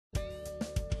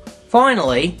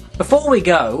Finally, before we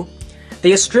go,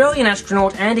 the Australian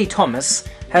astronaut Andy Thomas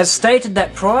has stated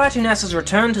that prior to NASA's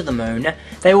return to the Moon,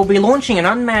 they will be launching an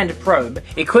unmanned probe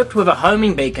equipped with a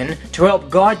homing beacon to help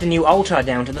guide the new Altar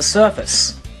down to the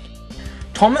surface.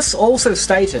 Thomas also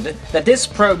stated that this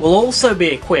probe will also be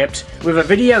equipped with a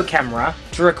video camera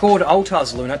to record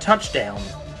Altar's lunar touchdown.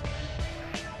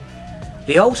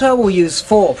 The Altar will use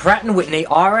 4 Pratt & Whitney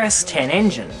RS-10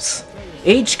 engines,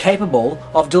 each capable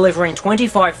of delivering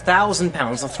 25,000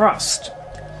 pounds of thrust.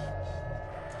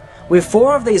 With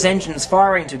 4 of these engines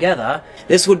firing together,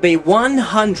 this would be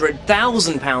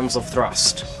 100,000 pounds of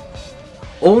thrust.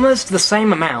 Almost the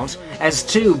same amount as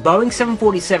 2 Boeing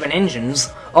 747 engines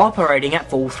operating at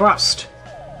full thrust.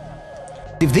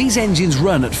 If these engines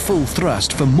run at full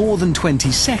thrust for more than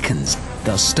 20 seconds,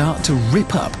 they'll start to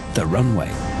rip up the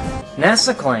runway.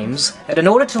 NASA claims that in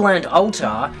order to land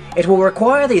Altar, it will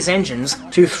require these engines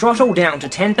to throttle down to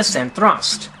 10%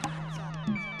 thrust,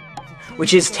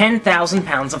 which is 10,000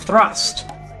 pounds of thrust.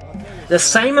 The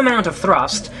same amount of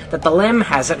thrust that the LEM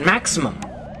has at maximum.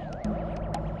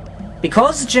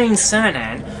 Because Gene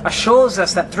Cernan assures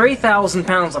us that 3,000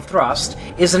 pounds of thrust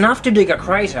is enough to dig a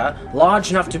crater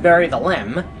large enough to bury the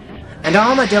LEM, and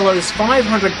Armadillo's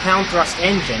 500-pound thrust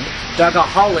engine dug a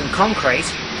hole in concrete,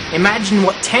 imagine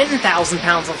what 10,000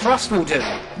 pounds of thrust will do.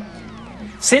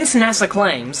 Since NASA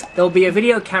claims there will be a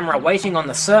video camera waiting on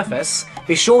the surface,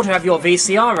 be sure to have your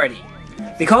VCR ready.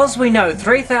 Because we know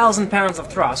 3,000 pounds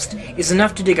of thrust is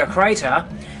enough to dig a crater,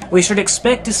 we should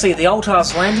expect to see the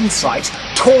Altar's landing site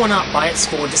torn up by its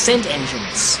 4 descent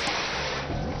engines.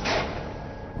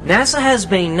 NASA has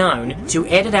been known to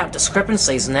edit out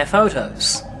discrepancies in their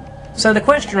photos. So the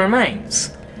question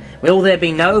remains, will there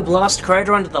be no blast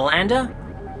crater under the lander?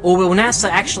 Or will NASA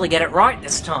actually get it right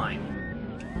this time?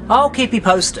 I'll keep you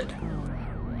posted.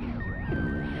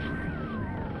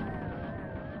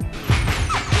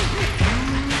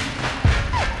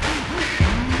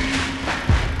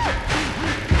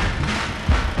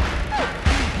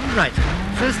 Right,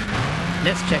 first,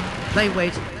 let's check the play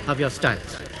weight of your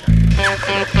stylus. Turn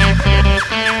it down.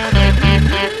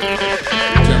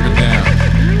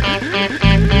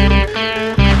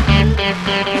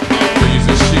 Please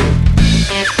and shit.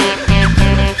 Turn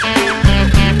it down.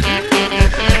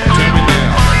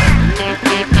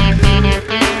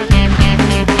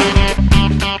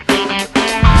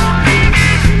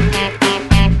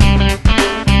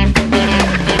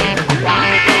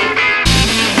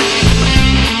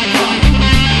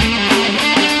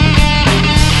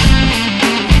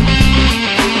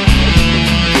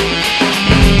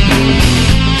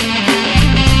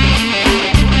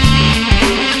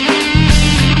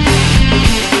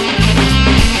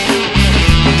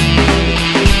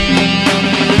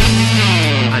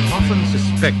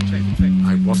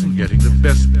 I wasn't getting the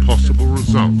best possible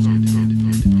results.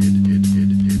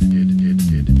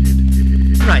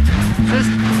 Right, first,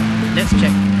 let's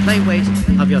check the play weight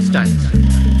of your stylus.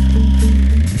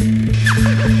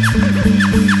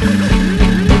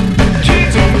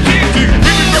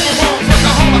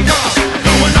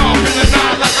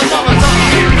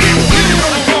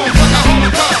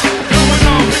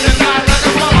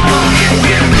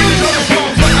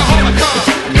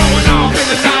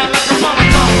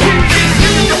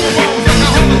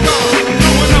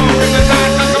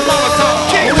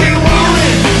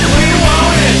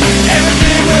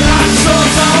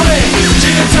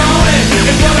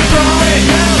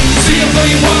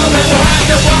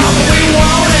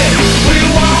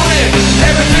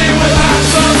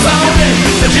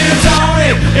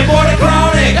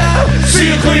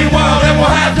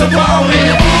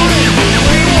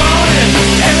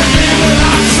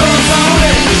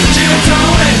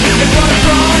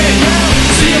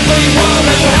 See you